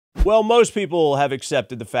Well, most people have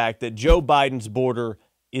accepted the fact that Joe Biden's border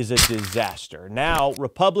is a disaster. Now,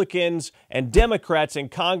 Republicans and Democrats in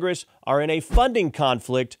Congress are in a funding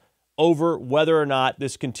conflict over whether or not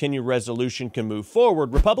this continued resolution can move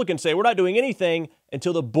forward. Republicans say we're not doing anything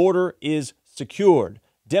until the border is secured.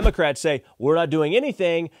 Democrats say we're not doing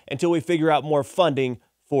anything until we figure out more funding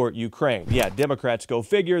for Ukraine. Yeah, Democrats go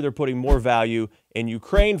figure. They're putting more value in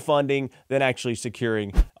Ukraine funding than actually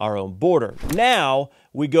securing our own border. Now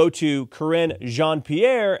we go to Karine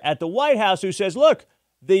Jean-Pierre at the White House, who says, look,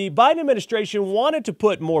 the Biden administration wanted to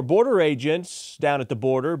put more border agents down at the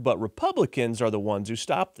border, but Republicans are the ones who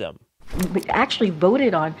stopped them. We actually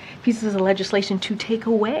voted on pieces of legislation to take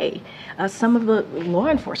away some of the law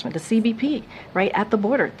enforcement, the CBP, right, at the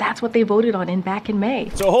border. That's what they voted on back in May.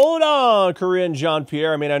 So hold on, Karine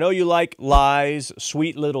Jean-Pierre. I mean, I know you like lies,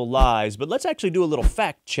 sweet little lies, but let's actually do a little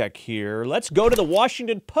fact check here. Let's go to the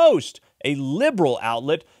Washington Post, a liberal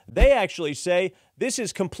outlet. They actually say this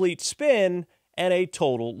is complete spin and a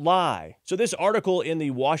total lie. So this article in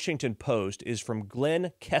the Washington Post is from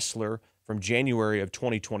Glenn Kessler from January of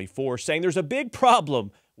 2024, saying there's a big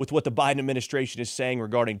problem with what the Biden administration is saying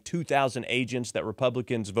regarding 2,000 agents that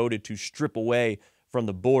Republicans voted to strip away from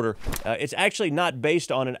the border. It's actually not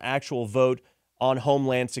based on an actual vote on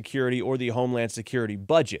Homeland Security or the Homeland Security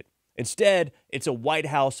budget. Instead, it's a White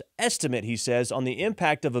House estimate, he says, on the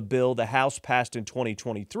impact of a bill the House passed in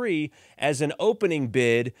 2023 as an opening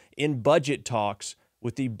bid in budget talks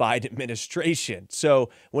with the Biden administration. So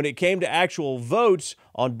when it came to actual votes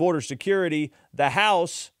on border security, the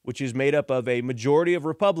House, which is made up of a majority of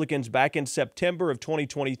Republicans back in September of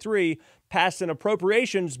 2023, passed an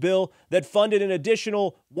appropriations bill that funded an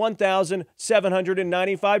additional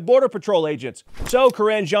 1,795 Border Patrol agents. So,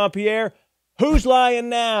 Karine Jean-Pierre, who's lying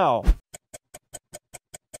now?